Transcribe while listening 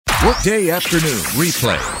Workday afternoon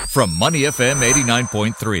replay from Money FM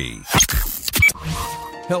 89.3.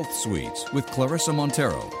 Health Suites with Clarissa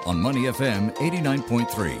Montero on Money FM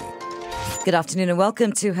 89.3. Good afternoon and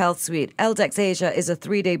welcome to Health Suite. LDEX Asia is a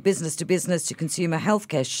 3-day business-to-business to consumer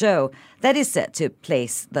healthcare show that is set to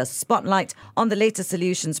place the spotlight on the latest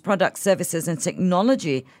solutions, products, services and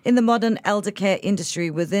technology in the modern elder care industry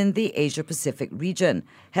within the Asia-Pacific region.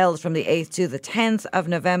 Held from the 8th to the 10th of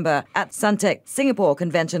November at Suntec Singapore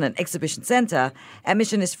Convention and Exhibition Centre,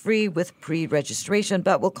 admission is free with pre-registration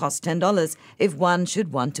but will cost $10 if one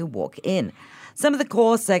should want to walk in. Some of the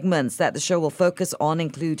core segments that the show will focus on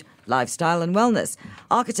include lifestyle and wellness,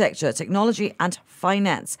 architecture, technology, and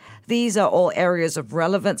finance. These are all areas of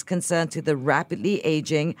relevance concerned to the rapidly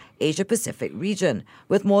aging Asia-Pacific region,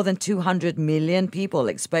 with more than 200 million people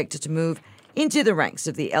expected to move into the ranks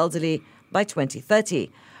of the elderly by 2030.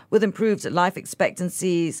 With improved life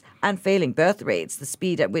expectancies and failing birth rates, the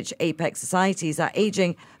speed at which APEC societies are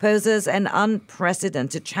aging poses an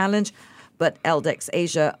unprecedented challenge, but LDEX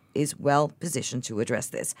Asia is well positioned to address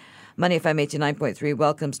this. Money FM 89.3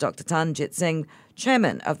 welcomes Dr. Tanjit Singh,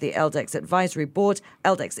 Chairman of the LDEX Advisory Board,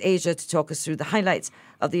 LDEX Asia, to talk us through the highlights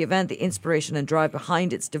of the event, the inspiration and drive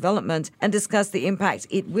behind its development, and discuss the impact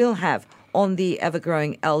it will have on the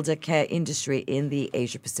ever-growing elder care industry in the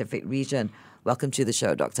Asia-Pacific region. Welcome to the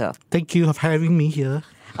show, Doctor. Thank you for having me here.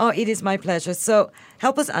 Oh, it is my pleasure. So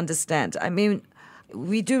help us understand. I mean,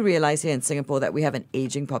 we do realize here in Singapore that we have an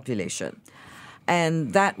aging population,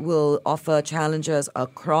 and that will offer challenges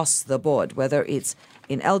across the board, whether it's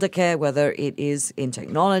in elder care, whether it is in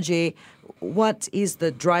technology. What is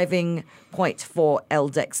the driving point for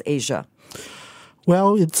LDEX Asia?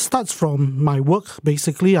 Well, it starts from my work.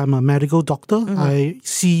 Basically, I'm a medical doctor. Mm-hmm. I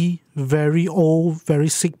see very old, very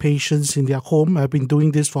sick patients in their home. I've been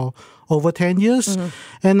doing this for over 10 years.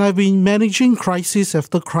 Mm-hmm. And I've been managing crisis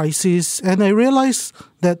after crisis. And I realized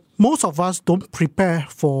that most of us don't prepare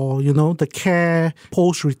for, the care,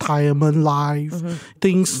 post-retirement life. Mm-hmm.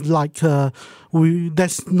 Things like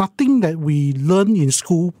there's nothing that we learn in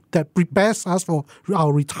school that prepares us for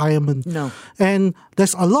our retirement. No. And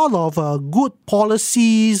there's a lot of good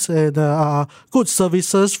policies and good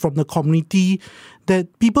services from the community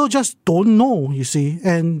that people just don't know, you see,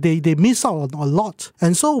 and they miss out on a lot.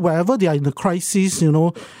 And so wherever they are in a crisis,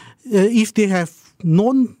 if they have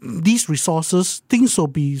known these resources, things will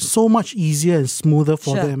be so much easier and smoother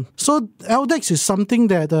for them. So LDEX is something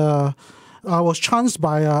that I was chanced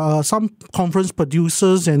by some conference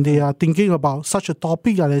producers, and they are thinking about such a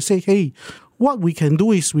topic, and I say, hey, what we can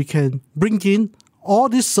do is we can bring in all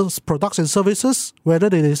these products and services, whether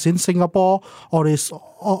it is in Singapore or is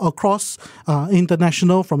across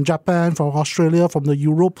international, from Japan, from Australia, from the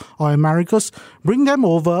Europe or Americas, bring them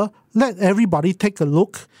over, let everybody take a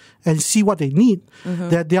look and see what they need. Mm-hmm.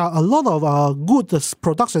 That there are a lot of good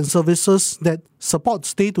products and services that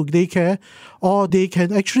support day-to-day care, or they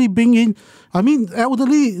can actually bring in,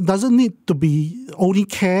 elderly doesn't need to be only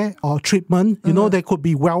care or treatment. Mm-hmm. There could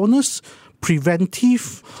be wellness,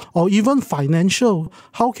 preventive, or even financial.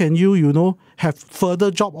 How can you, have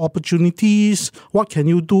further job opportunities? What can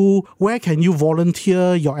you do? Where can you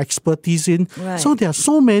volunteer your expertise in? Right. So there are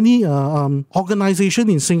so many organizations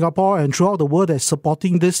in Singapore and throughout the world that's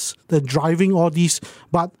supporting this, that driving all these.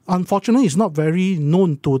 But unfortunately, it's not very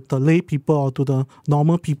known to the lay people or to the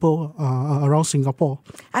normal people around Singapore.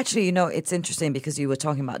 Actually, it's interesting because you were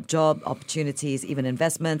talking about job opportunities, even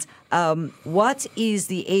investments. What is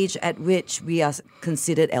the age at which we are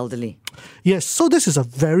considered elderly? Yes, so this is a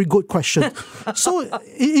very good question. So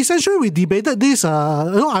essentially, we debated this.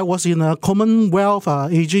 I was in a Commonwealth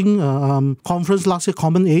Aging conference last year,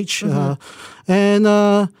 Common Age,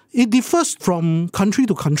 and it differs from country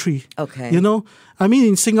to country. Okay.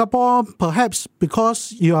 In Singapore, perhaps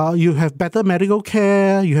because you have better medical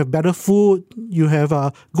care, you have better food, you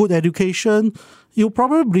have good education, you'll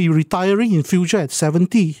probably be retiring in future at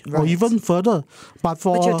 70 or even further. But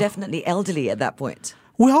you're definitely elderly at that point.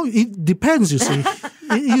 Well, it depends, you see.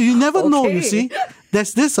 You never know, you see.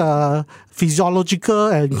 There's this physiological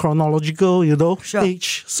and chronological,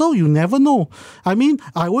 age. So you never know. I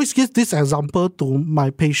always give this example to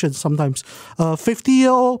my patients sometimes. A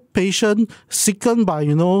 50-year-old patient sickened by,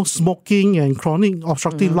 smoking and chronic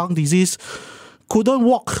obstructive lung disease couldn't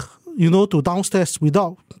walk, to downstairs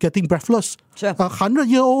without getting breathless. Sure. A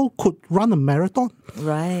 100-year-old could run a marathon.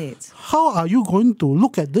 Right. How are you going to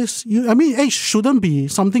look at this? Age shouldn't be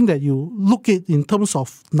something that you look at in terms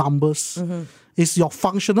of numbers. Mm-hmm. It's your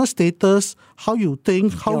functional status, how you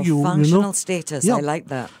think, how Your functional status. I like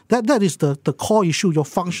that. That is the core issue, your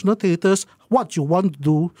functional status, what you want to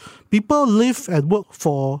do. People live and work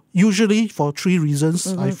usually for 3 reasons,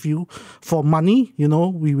 I feel. For money,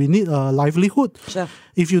 we need a livelihood. Sure.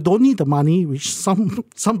 If you don't need the money, which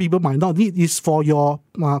some people might not need, is for your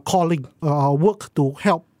calling, work to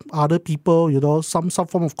help other people, some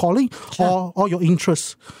form of calling, sure, or your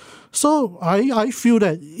interests. So I feel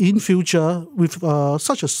that in future, with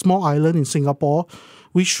such a small island in Singapore,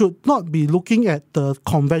 we should not be looking at the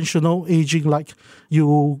conventional aging, like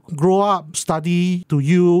you grow up, study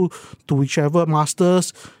to whichever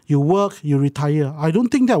masters, you work, you retire. I don't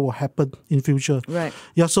think that will happen in future. Right.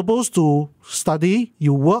 You're supposed to study,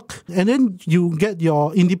 you work, and then you get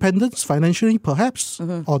your independence financially, perhaps,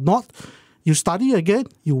 or not. You study again,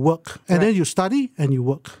 you work, and then you study and you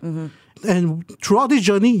work. And throughout this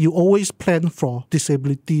journey, you always plan for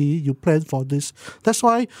disability, you plan for this. That's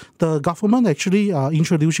why the government actually are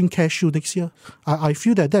introducing CareShield next year. I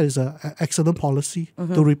feel that is an excellent policy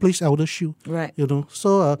to replace ElderShield. Right.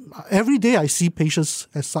 So every day I see patients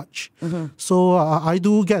as such. So I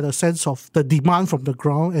do get a sense of the demand from the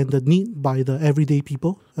ground and the need by the everyday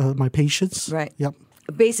people, my patients. Right. Yep.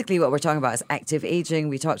 Basically, what we're talking about is active aging.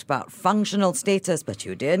 We talked about functional status, but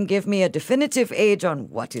you didn't give me a definitive age on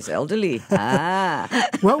what is elderly.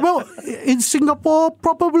 Well, in Singapore,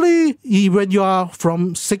 probably when you are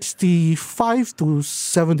from 65 to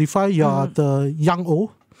 75, you are the young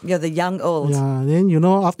old. You're the young old. Yeah, then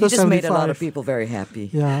after 75, you just made a lot of people very happy.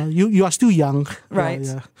 Yeah, you are still young. Right.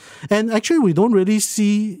 Yeah. And actually, we don't really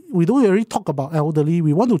talk about elderly.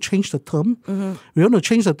 We want to change the term. We want to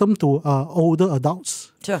change the term to older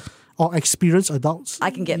adults. Sure. Or experienced adults. I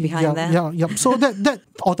can get behind that. Yeah. So that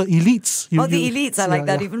or the elites. The elites. I like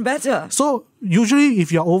that even better. So usually,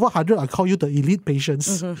 if you're over 100, I call you the elite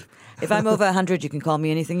patients. If I'm over 100, you can call me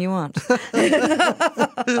anything you want.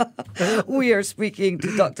 We are speaking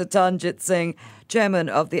to Dr. Tanjit Singh, Chairman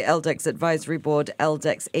of the LDEX Advisory Board,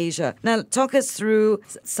 LDEX Asia. Now, talk us through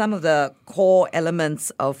some of the core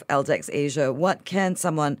elements of LDEX Asia. What can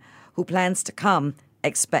someone who plans to come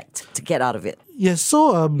expect to get out of it? Yes,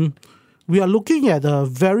 so we are looking at a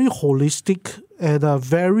very holistic and a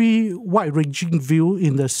very wide-ranging view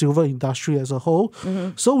in the silver industry as a whole.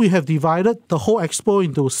 So we have divided the whole expo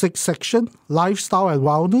into 6 sections: lifestyle and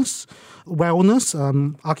wellness,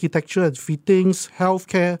 architecture and fittings,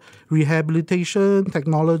 healthcare, rehabilitation,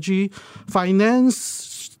 technology, finance,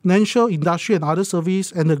 financial, industry and other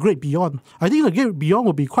service, and the Great Beyond. I think the Great Beyond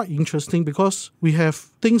will be quite interesting because we have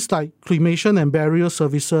things like cremation and burial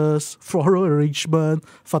services, floral arrangement,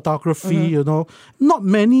 photography, Not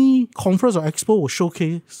many conference or expo will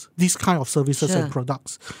showcase these kind of services and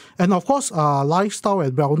products. And of course, lifestyle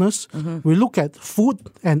and wellness. We look at food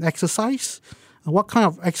and exercise. What kind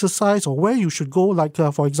of exercise or where you should go. Like,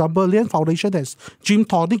 for example, Lian Foundation has Gym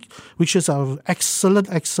Tonic, which is an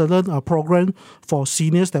excellent program for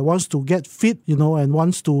seniors that wants to get fit, and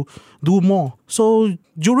wants to do more. So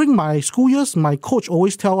during my school years, my coach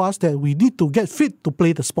always tell us that we need to get fit to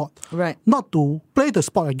play the sport. Right. Not to play the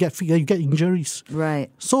sport and get fit, you get injuries. Right.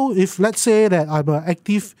 So if let's say that I'm an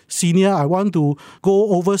active senior, I want to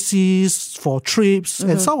go overseas for trips,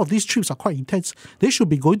 and some of these trips are quite intense, they should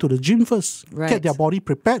be going to the gym first, get their body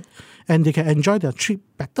prepared, and they can enjoy their trip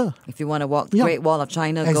better. If you want to walk the Great Wall of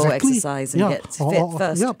China, go exercise and get fit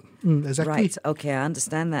first. Exactly. Right, okay, I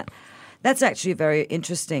understand that. That's actually very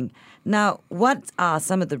interesting. Now, what are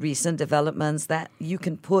some of the recent developments that you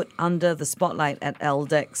can put under the spotlight at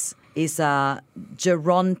LDEX? Is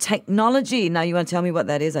Geron Technology. Now, you want to tell me what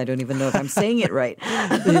that is? I don't even know if I'm saying it right.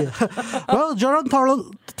 Well, Geron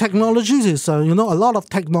Technologies is, a lot of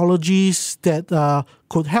technologies that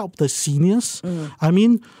could help the seniors. I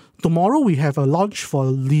mean, tomorrow we have a launch for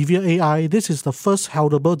Livia AI. This is the first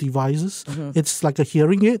heldable devices. It's like a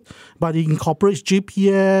hearing aid, but it incorporates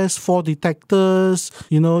GPS, fall detectors.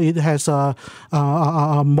 It has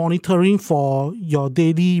monitoring for your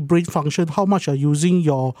daily brain function, how much you're using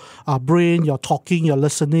your brain, your talking, your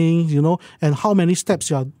listening, and how many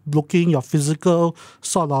steps you're looking, your physical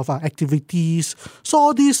sort of activities. So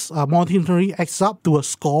all this monitoring adds up to a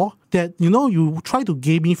score that, you try to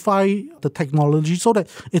gamify the technology so that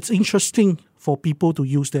it's interesting for people to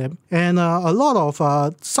use them. And a lot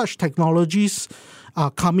of such technologies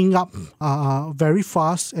are coming up very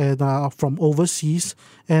fast and from overseas.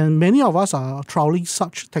 And many of us are trialing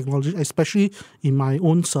such technology, especially in my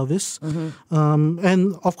own service.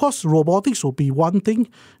 And of course, robotics will be one thing.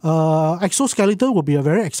 Exoskeleton will be a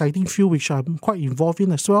very exciting field, which I'm quite involved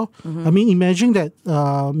in as well. I mean, imagine that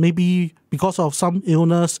maybe because of some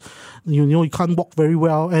illness, you can't walk very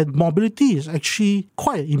well, and mobility is actually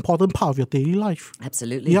quite an important part of your daily life.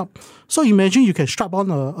 Absolutely. Yep. So imagine you can strap on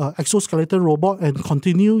a exoskeleton robot and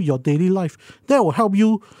continue your daily life. That will help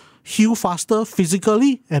you heal faster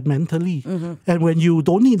physically and mentally. And when you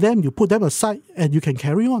don't need them, you put them aside and you can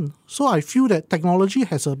carry on. So I feel that technology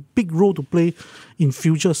has a big role to play in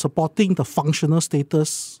future supporting the functional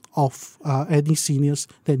status of any seniors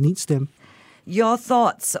that needs them. Your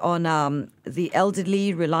thoughts on the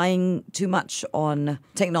elderly relying too much on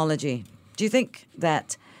technology. Do you think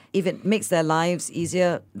that if it makes their lives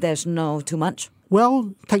easier, there's no too much?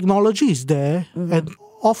 Well, technology is there, and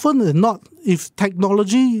often than not, if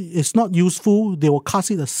technology is not useful, they will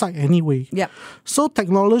cast it aside anyway. Yeah. So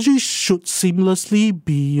technology should seamlessly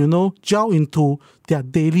be, gel into their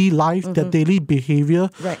daily life, their daily behavior.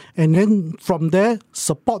 Right. And then from there,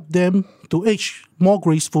 support them to age more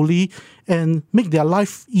gracefully and make their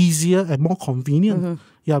life easier and more convenient.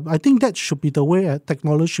 Yeah, I think that should be the way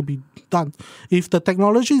technology should be done. If the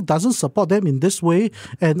technology doesn't support them in this way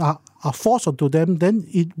and are forced onto them, then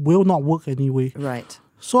it will not work anyway. Right.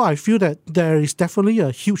 So I feel that there is definitely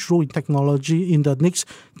a huge role in technology in the next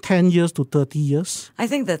 10 years to 30 years. I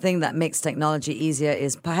think the thing that makes technology easier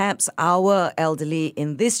is perhaps our elderly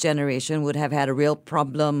in this generation would have had a real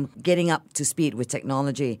problem getting up to speed with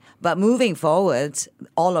technology. But moving forward,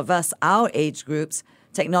 all of us, our age groups,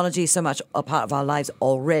 technology is so much a part of our lives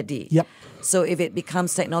already. Yep. So if it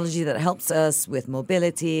becomes technology that helps us with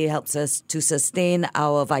mobility, helps us to sustain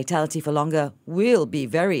our vitality for longer, we'll be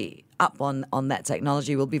very up on that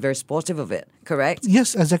technology. We'll be very supportive of it, correct?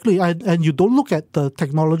 Yes, exactly. And you don't look at the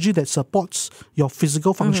technology that supports your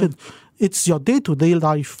physical function. It's your day-to-day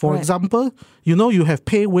life. For example, you have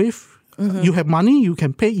PayWave. You have money, you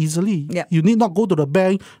can pay easily. Yep. You need not go to the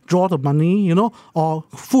bank, draw the money, or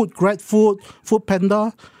food, GrabFood, Food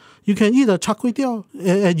Panda. You can eat a char kway teow,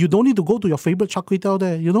 and you don't need to go to your favorite char kway teow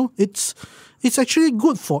there. It's actually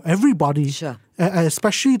good for everybody. Sure.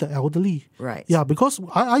 Especially the elderly. Right. Yeah, because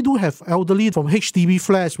I do have elderly from HDB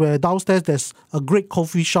flats where downstairs there's a great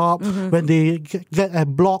coffee shop. When they get a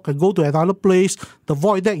block and go to another place, the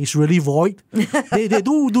void deck is really void. they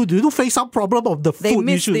do face some problem of the food. They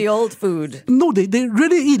miss the old food. No, they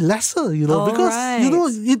really eat lesser,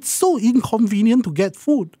 because, it's so inconvenient to get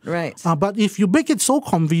food. Right. But if you make it so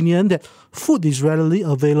convenient that food is readily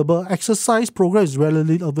available, exercise program is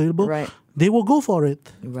readily available, Right. they will go for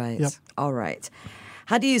it. Right. Yep. All right.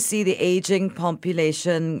 How do you see the aging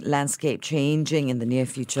population landscape changing in the near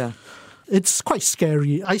future? It's quite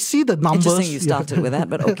scary. I see the numbers. Interesting you started with that,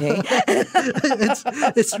 but okay.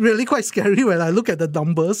 It's really quite scary when I look at the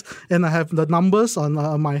numbers, and I have the numbers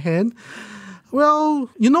on my hand. Well,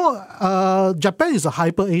 Japan is a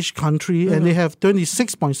hyper-aged country, and they have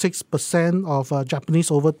 26.6% of Japanese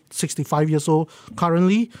over 65 years old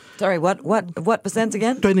currently. Sorry, what percent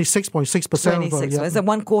again? 26.6%. 26. It's a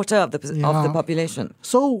 1/4 of the population.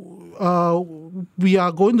 So we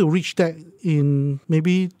are going to reach that in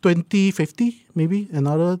maybe 2050, maybe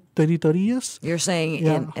another 20, 30 years. You're saying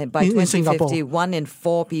by in 2050, Singapore. 1 in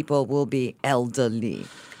 4 people will be elderly.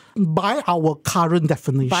 By our current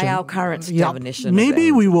definition. By our current definition.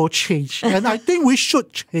 Maybe we will change. And I think we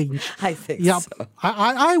should change. I think so.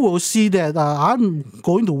 I will see that I'm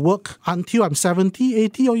going to work until I'm 70,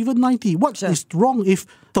 80, or even 90. What is wrong if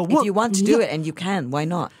the work... If you want to do it and you can, why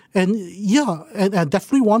not? And I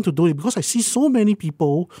definitely want to do it because I see so many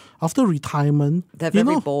people after retirement. They're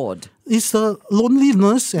very bored. It's the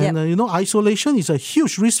loneliness and isolation is a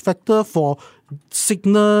huge risk factor for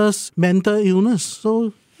sickness, mental illness.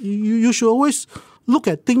 So you should always look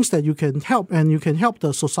at things that you can help, and you can help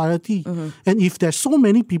the society. And if there's so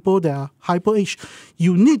many people that are hyper-aged,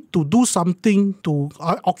 you need to do something to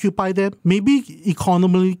occupy them, maybe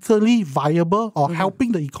economically viable or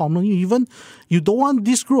helping the economy even. You don't want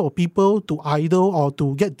this group of people to idle or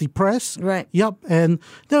to get depressed. Right. Yep. And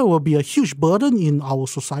there will be a huge burden in our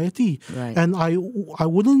society. Right. And I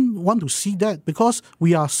wouldn't want to see that because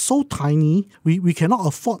we are so tiny, we cannot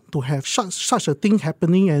afford to have such a thing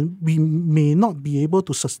happening, and we may not be able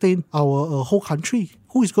to sustain our whole country.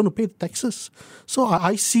 Who is going to pay the taxes? So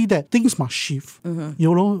I see that things must shift,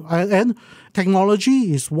 and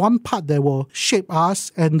technology is one part that will shape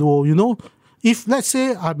us and will, if let's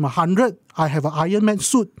say I'm 100, I have an Iron Man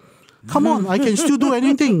suit, Come on, I can still do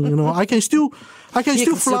anything. I can still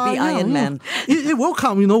fly. Be Iron Man. It will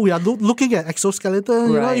come. We are looking at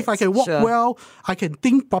exoskeleton. Right, if I can walk well, I can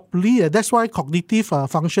think properly. And that's why cognitive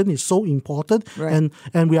function is so important. Right.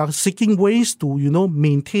 And we are seeking ways to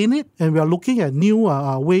maintain it. And we are looking at new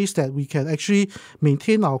ways that we can actually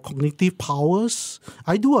maintain our cognitive powers.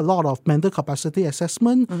 I do a lot of mental capacity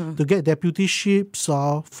assessment to get deputyships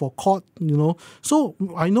for court. So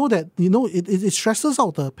I know that it stresses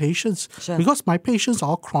out the patients because my patients are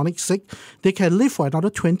all chronic sick. They can live for another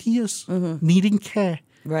 20 years needing care,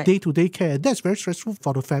 day-to-day care. That's very stressful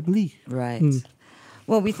for the family. Right.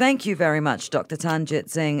 Well, we thank you very much, Dr. Tanjit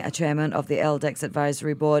Singh, Chairman of the LDEX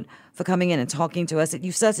Advisory Board, for coming in and talking to us.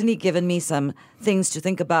 You've certainly given me some things to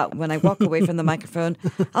think about when I walk away from the microphone.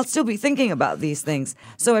 I'll still be thinking about these things.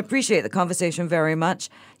 So I appreciate the conversation very much.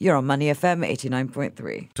 You're on Money FM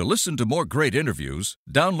 89.3. To listen to more great interviews,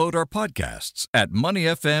 download our podcasts at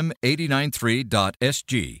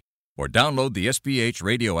moneyfm893.sg or download the SPH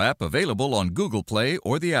radio app available on Google Play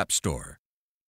or the App Store.